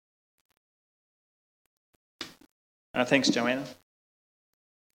Thanks, Joanna.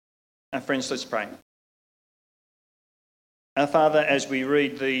 Friends, let's pray. Father, as we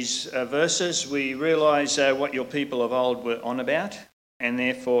read these verses, we realise what your people of old were on about, and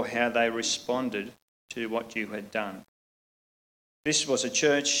therefore how they responded to what you had done. This was a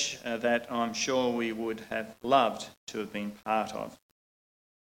church that I'm sure we would have loved to have been part of.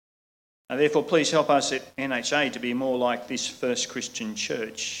 Therefore, please help us at NHA to be more like this first Christian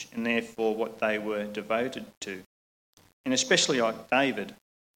church, and therefore what they were devoted to. And especially like David,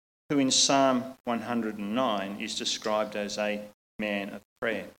 who in Psalm 109 is described as a man of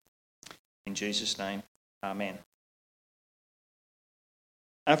prayer. In Jesus' name, amen.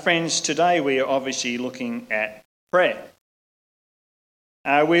 Friends, today we are obviously looking at prayer.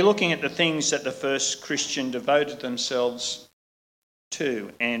 We're looking at the things that the first Christian devoted themselves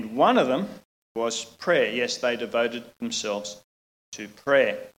to, and one of them was prayer. Yes, they devoted themselves to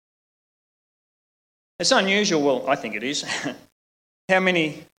prayer. It's unusual, well, I think it is,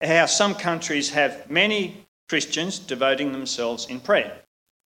 how some countries have many Christians devoting themselves in prayer.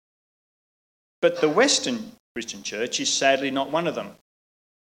 But the Western Christian church is sadly not one of them.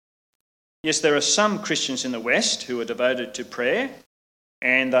 Yes, there are some Christians in the West who are devoted to prayer,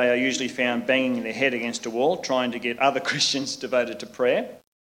 and they are usually found banging their head against a wall trying to get other Christians devoted to prayer.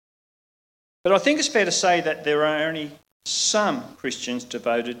 But I think it's fair to say that there are only some Christians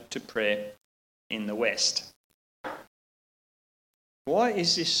devoted to prayer in the West. Why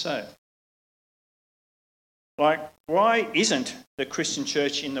is this so? Why isn't the Christian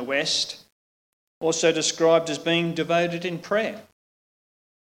church in the West also described as being devoted in prayer?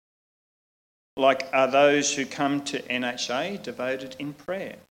 Are those who come to NHA devoted in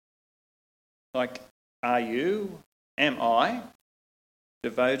prayer? Are you, am I,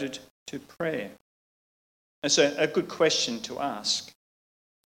 devoted to prayer? It's a good question to ask.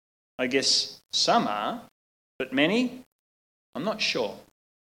 I guess some are, but many, I'm not sure.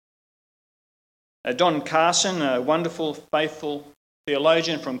 Don Carson, a wonderful, faithful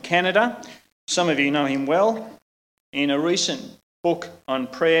theologian from Canada, some of you know him well, in a recent book on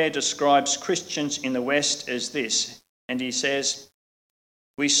prayer describes Christians in the West as this, and he says,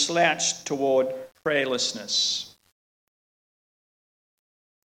 "We slouch toward prayerlessness."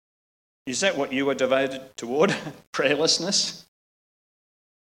 Is that what you are devoted toward? Prayerlessness?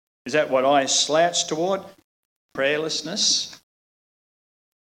 Is that what I slouch toward? Prayerlessness?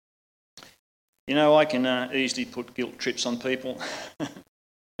 You know, I can easily put guilt trips on people.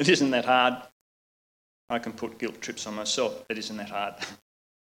 It isn't that hard. I can put guilt trips on myself. It isn't that hard.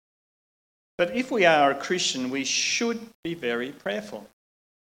 But if we are a Christian, we should be very prayerful.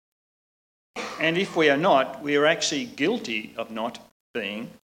 And if we are not, we are actually guilty of not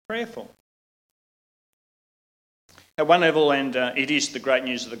being prayerful. At one level, and it is the great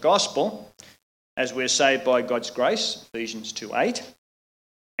news of the gospel, as we're saved by God's grace, Ephesians 2:8,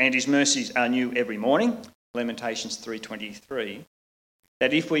 and his mercies are new every morning, Lamentations 3:23,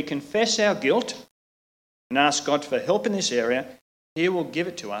 that if we confess our guilt and ask God for help in this area, he will give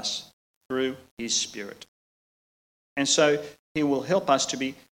it to us through his Spirit. And so he will help us to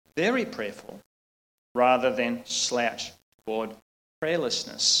be very prayerful rather than slouch toward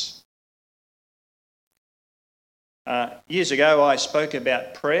prayerlessness. Years ago, I spoke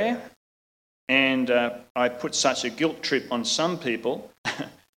about prayer, and I put such a guilt trip on some people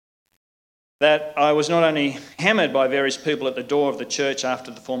that I was not only hammered by various people at the door of the church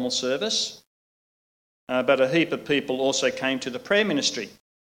after the formal service, but a heap of people also came to the prayer ministry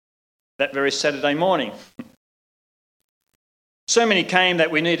that very Saturday morning. So many came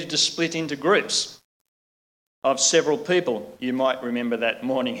that we needed to split into groups of several people. You might remember that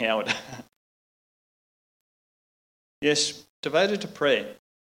morning, Howard. Yes, devoted to prayer.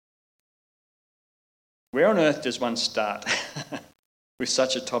 Where on earth does one start with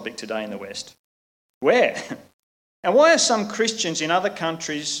such a topic today in the West? Where? And why are some Christians in other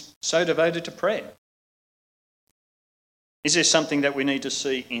countries so devoted to prayer? Is there something that we need to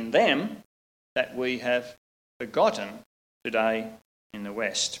see in them that we have forgotten today in the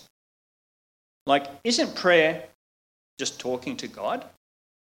West? Isn't prayer just talking to God?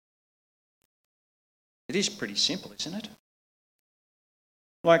 It is pretty simple, isn't it?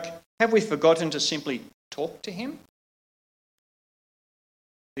 Have we forgotten to simply talk to him?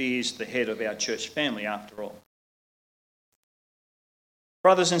 He is the head of our church family, after all.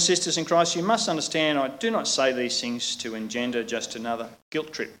 Brothers and sisters in Christ, you must understand I do not say these things to engender just another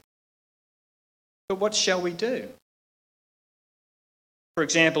guilt trip. But what shall we do? For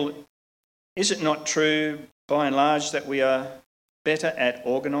example, is it not true, by and large, that we are better at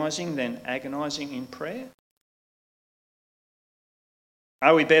organising than agonising in prayer?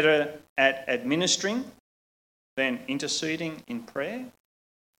 Are we better at administering than interceding in prayer?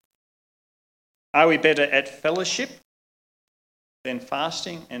 Are we better at fellowship than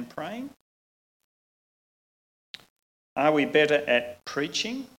fasting and praying? Are we better at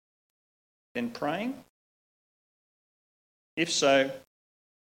preaching than praying? If so,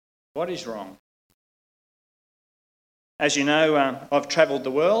 what is wrong? As you know, I've travelled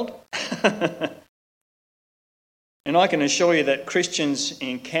the world and I can assure you that Christians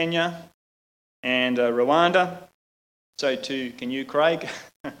in Kenya and Rwanda, so too can you, Craig,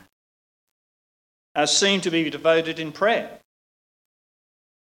 seem to be devoted in prayer.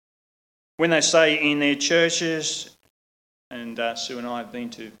 When they say in their churches, and Sue and I have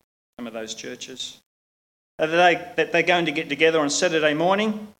been to some of those churches, that they're going to get together on Saturday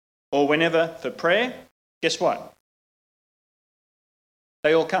morning or whenever for prayer, guess what?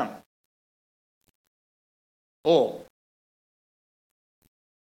 They all come. All.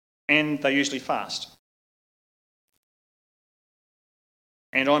 And they usually fast.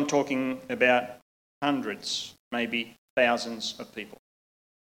 And I'm talking about hundreds, maybe thousands of people.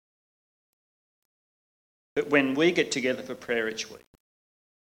 But when we get together for prayer each week,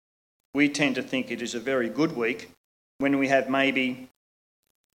 we tend to think it is a very good week when we have maybe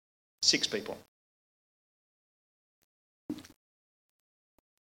 6 people.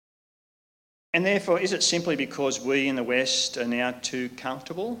 And therefore, is it simply because we in the West are now too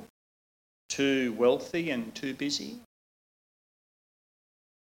comfortable, too wealthy and too busy?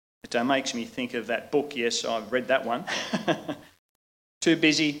 It makes me think of that book. Yes, I've read that one. Too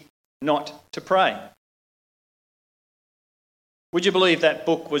busy not to pray. Would you believe that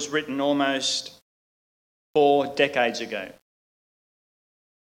book was written almost 4 decades ago?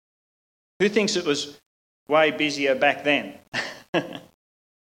 Who thinks it was way busier back then?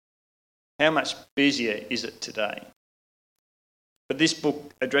 How much busier is it today? But this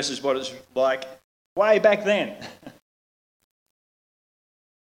book addresses what it's like way back then.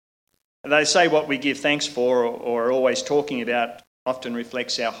 They say what we give thanks for or are always talking about often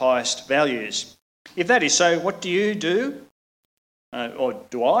reflects our highest values. If that is so, what do you do? Or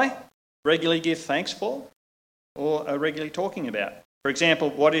do I regularly give thanks for or are regularly talking about? For example,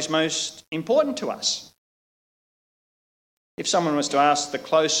 what is most important to us? If someone was to ask the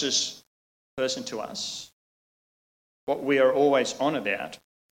closest person to us what we are always on about,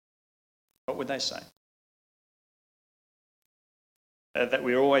 what would they say? That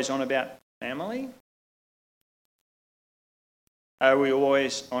we're always on about family? Are we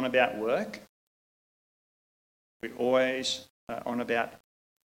always on about work? Are we always on about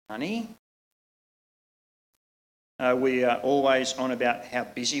money? We are always on about how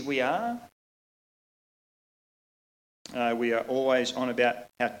busy we are. We are always on about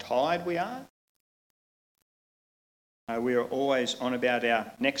how tired we are. We are always on about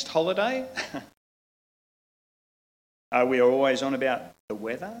our next holiday. We are always on about the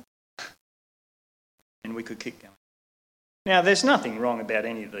weather. And we could keep going. Now, there's nothing wrong about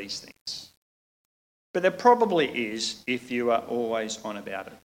any of these things. But there probably is if you are always on about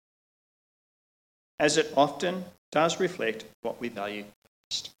it, as it often does reflect what we value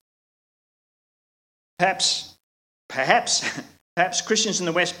most. Perhaps Christians in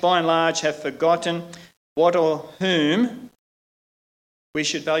the West, by and large, have forgotten what or whom we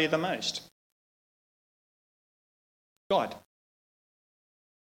should value the most. God.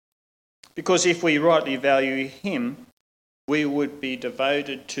 Because if we rightly value him, we would be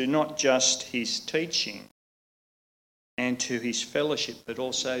devoted to not just his teaching and to his fellowship, but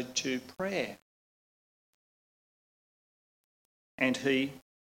also to prayer. And he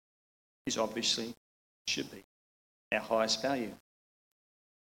is obviously, should be, our highest value.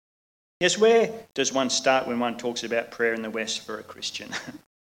 Yes, where does one start when one talks about prayer in the West for a Christian?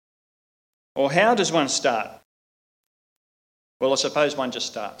 Or how does one start? Well, I suppose one just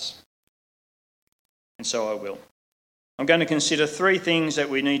starts. And so I will. I'm going to consider 3 things that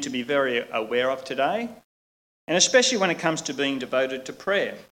we need to be very aware of today, and especially when it comes to being devoted to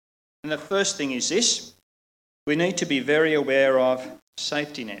prayer. And the first thing is this: we need to be very aware of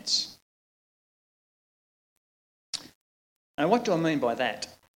safety nets. Now, what do I mean by that?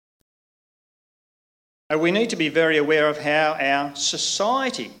 We need to be very aware of how our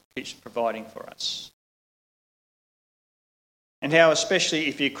society keeps providing for us. And how, especially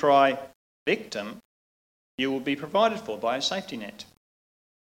if you cry victim, you will be provided for by a safety net.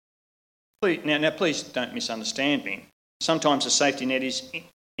 Please don't misunderstand me. Sometimes a safety net is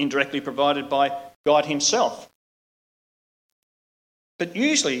indirectly provided by God himself. But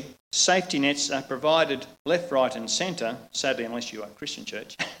usually safety nets are provided left, right and centre, sadly unless you are a Christian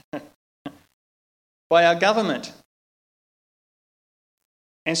church, by our government.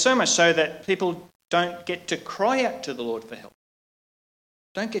 And so much so that people don't get to cry out to the Lord for help.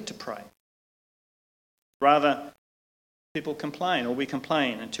 Don't get to pray. Rather, people complain, or we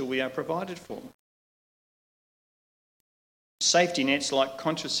complain until we are provided for. Safety nets like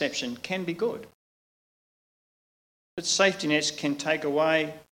contraception can be good. But safety nets can take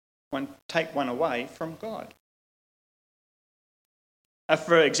one away from God.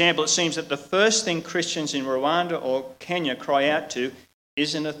 For example, it seems that the first thing Christians in Rwanda or Kenya cry out to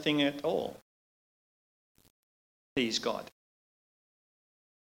isn't a thing at all. He is God.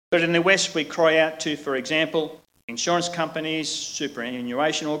 But in the West, we cry out to, for example, insurance companies,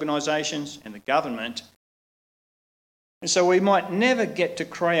 superannuation organisations, and the government. And so we might never get to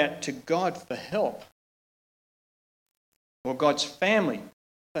cry out to God for help, or God's family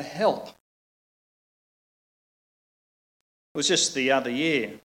for help. It was just the other year,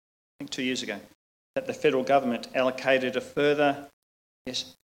 I think 2 years ago, that the federal government allocated a further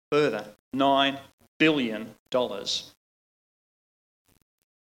 $9 billion. That's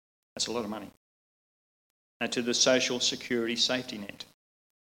a lot of money. And to the social security safety net.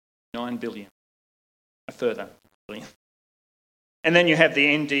 $9 billion. A further billion. And then you have the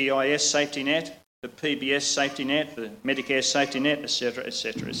NDIS safety net, the PBS safety net, the Medicare safety net, etc.,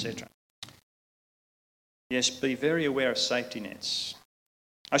 etc., etc. Yes, be very aware of safety nets.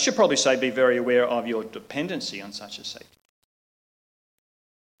 I should probably say be very aware of your dependency on such a safety net.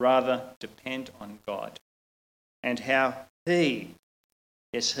 Rather, depend on God and how He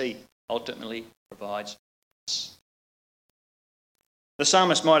ultimately provides us. The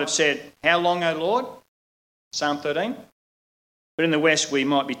psalmist might have said, "How long, O Lord?" Psalm 13. But in the West, we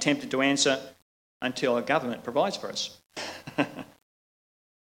might be tempted to answer, "Until our government provides for us."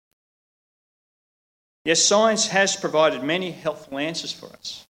 Yes, science has provided many helpful answers for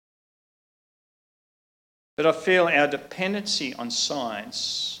us. But I feel our dependency on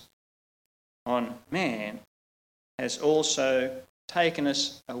science, on man, has also taken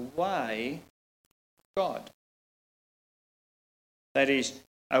us away from God. That is,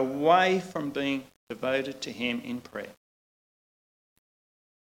 away from being devoted to Him in prayer.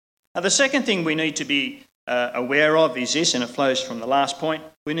 Now, the second thing we need to be aware of is this, and it flows from the last point.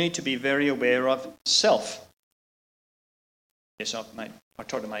 We need to be very aware of self. Yes, I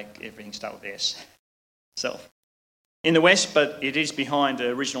try to make everything start with S. Self. In the West, but it is behind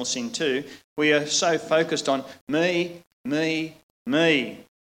original sin too, we are so focused on me, me, me.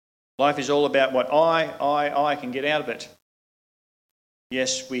 Life is all about what I can get out of it.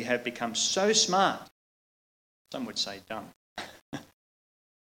 Yes, we have become so smart. Some would say dumb.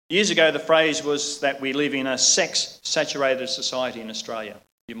 Years ago, the phrase was that we live in a sex-saturated society in Australia.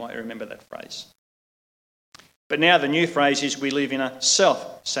 You might remember that phrase. But now the new phrase is we live in a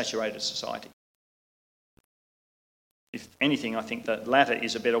self-saturated society. If anything, I think the latter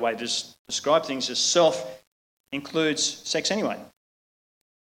is a better way to describe things, as self includes sex anyway.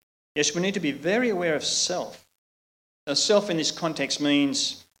 Yes, we need to be very aware of self. Now, self in this context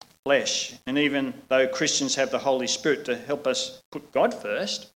means flesh. And even though Christians have the Holy Spirit to help us put God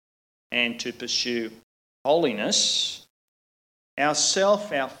first and to pursue holiness, our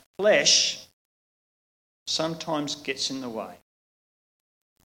self, our flesh, sometimes gets in the way.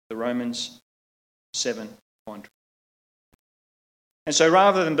 The Romans 7 quandary. And so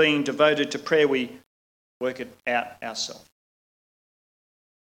rather than being devoted to prayer, we work it out ourselves.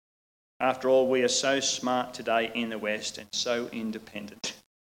 After all, we are so smart today in the West and so independent.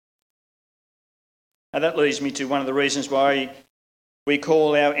 Now that leads me to one of the reasons why we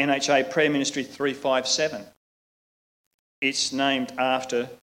call our NHA prayer ministry 357. It's named after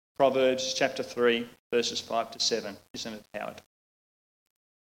Proverbs chapter 3, verses 5 to 7, isn't it, Howard?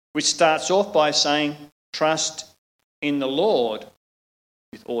 Which starts off by saying, trust in the Lord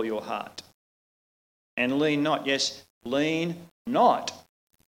with all your heart. And lean not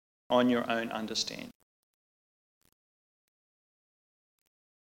on your own understanding.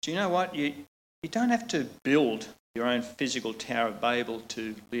 Do you know what? You don't have to build your own physical Tower of Babel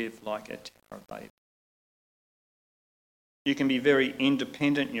to live like a Tower of Babel. You can be very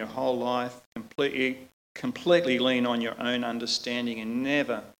independent your whole life, completely lean on your own understanding and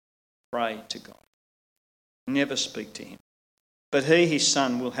never pray to God. Never speak to Him. But He, His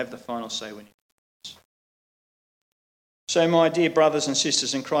Son, will have the final say when He comes. So, my dear brothers and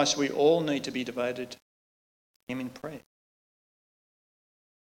sisters in Christ, we all need to be devoted to Him in prayer.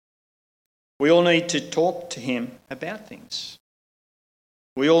 We all need to talk to Him about things.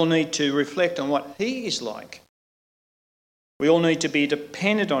 We all need to reflect on what He is like. We all need to be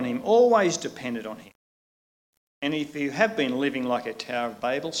dependent on Him, always dependent on Him. And if you have been living like a Tower of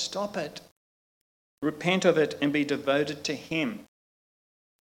Babel, stop it. Repent of it and be devoted to Him.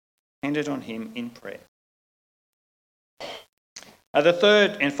 depended on him in prayer. The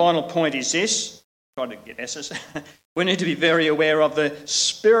third and final point is this. Try to get S's. We need to be very aware of the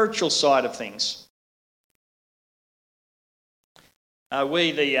spiritual side of things.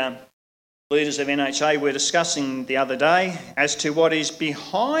 We, the leaders of NHA, were discussing the other day as to what is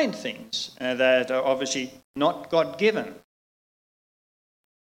behind things that are obviously not God-given.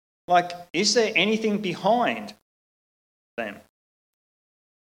 Like, is there anything behind them?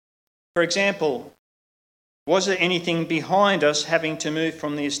 For example, was there anything behind us having to move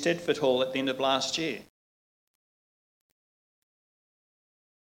from the Eisteddfod Hall at the end of last year?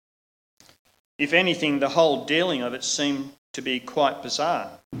 If anything, the whole dealing of it seemed to be quite bizarre,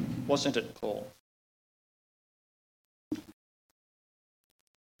 wasn't it, Paul?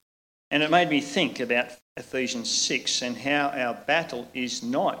 And it made me think about Ephesians 6 and how our battle is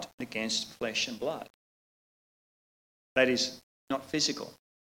not against flesh and blood. That is, not physical.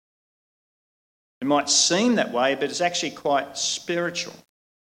 It might seem that way, but it's actually quite spiritual.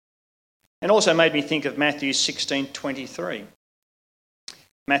 And also made me think of Matthew 16:23.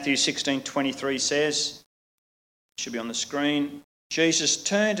 Matthew 16:23 says, it should be on the screen, Jesus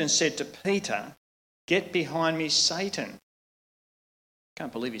turned and said to Peter, "Get behind me, Satan."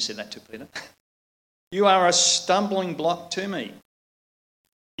 Can't believe he said that to Peter. "You are a stumbling block to me.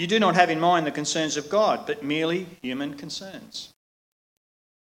 You do not have in mind the concerns of God, but merely human concerns."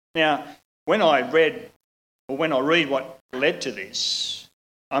 Now, when I read what led to this,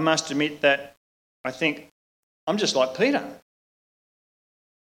 I must admit that I think I'm just like Peter.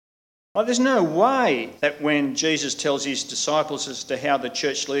 Like, there's no way that when Jesus tells his disciples as to how the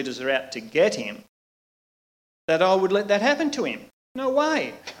church leaders are out to get him, that I would let that happen to him. No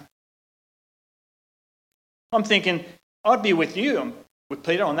way. I'm thinking, I'd be with you, with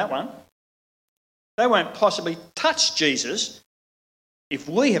Peter on that one. They won't possibly touch Jesus if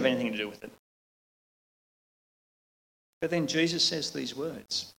we have anything to do with it. But then Jesus says these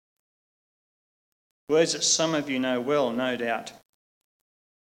words. Words that some of you know well, no doubt.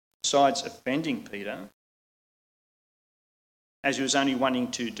 Besides offending Peter, as he was only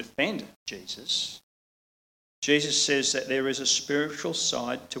wanting to defend Jesus, Jesus says that there is a spiritual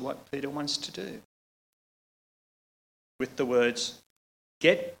side to what Peter wants to do. With the words,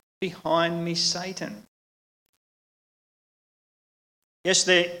 "Get behind me, Satan." Yes,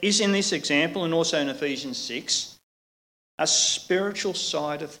 there is in this example, and also in Ephesians 6, a spiritual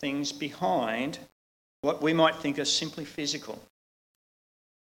side of things behind what we might think are simply physical.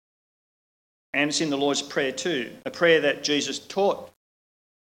 And it's in the Lord's Prayer too, a prayer that Jesus taught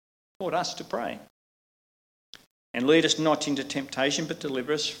us to pray. And lead us not into temptation, but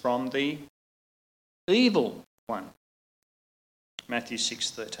deliver us from the evil one. Matthew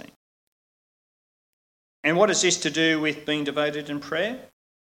 6:13. And what is this to do with being devoted in prayer?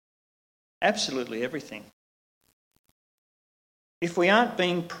 Absolutely everything. If we aren't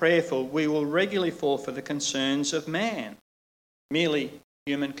being prayerful, we will regularly fall for the concerns of man, merely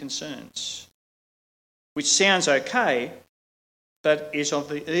human concerns, which sounds okay, but is of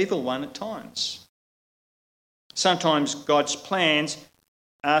the evil one at times. Sometimes God's plans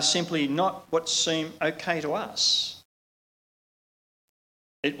are simply not what seem okay to us.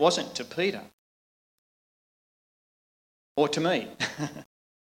 It wasn't to Peter or to me.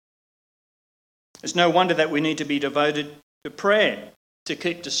 It's no wonder that we need to be devoted to prayer to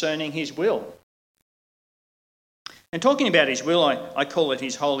keep discerning his will. And talking about his will, I call it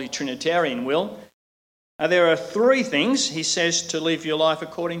his holy Trinitarian will. There are three things he says to live your life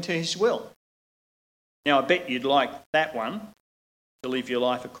according to his will. Now, I bet you'd like that one, to live your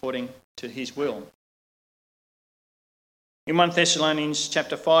life according to his will. In 1 Thessalonians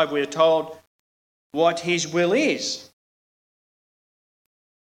chapter 5, we're told what his will is.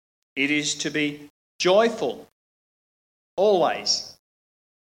 It is to be joyful, always.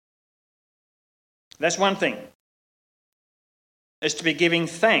 That's one thing. It's to be giving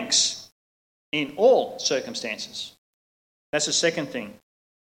thanks in all circumstances. That's the second thing.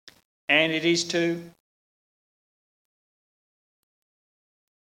 And it is to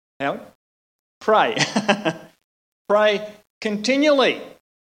pray. Pray continually.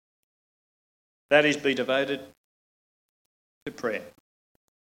 That is, be devoted to prayer.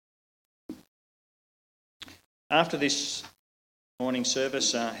 After this morning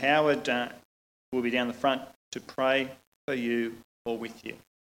service, Howard will be down the front to pray for you or with you.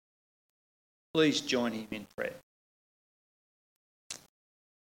 Please join him in prayer.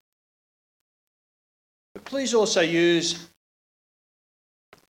 But please also use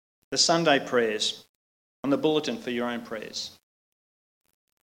the Sunday prayers on the bulletin for your own prayers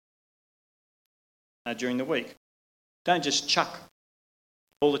during the week. Don't just chuck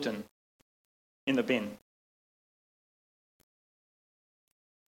bulletin in the bin.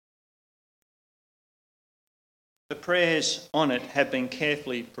 The prayers on it have been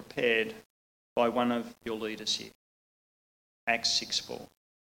carefully prepared by one of your leaders here. Acts 6:4.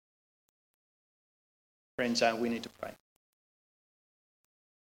 Friends, we need to pray.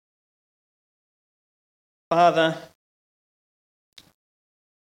 Father,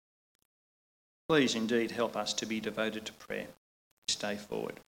 please indeed help us to be devoted to prayer this day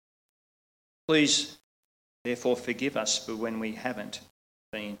forward. Please, therefore, forgive us for when we haven't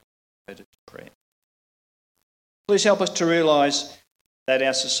been devoted to prayer. Please help us to realise that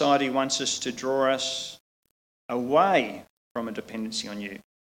our society wants us to draw us away from a dependency on you.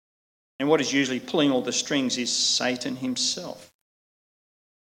 And what is usually pulling all the strings is Satan himself.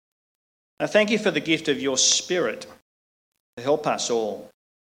 I thank you for the gift of your Spirit to help us all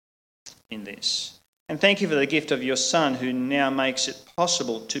in this. And thank you for the gift of your Son who now makes it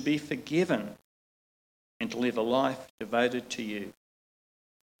possible to be forgiven and to live a life devoted to you,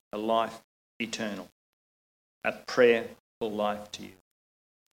 a life eternal, a prayerful life to you.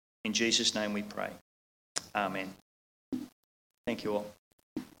 In Jesus' name we pray. Amen. Thank you all.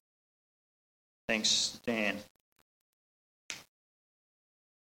 Thanks, Dan.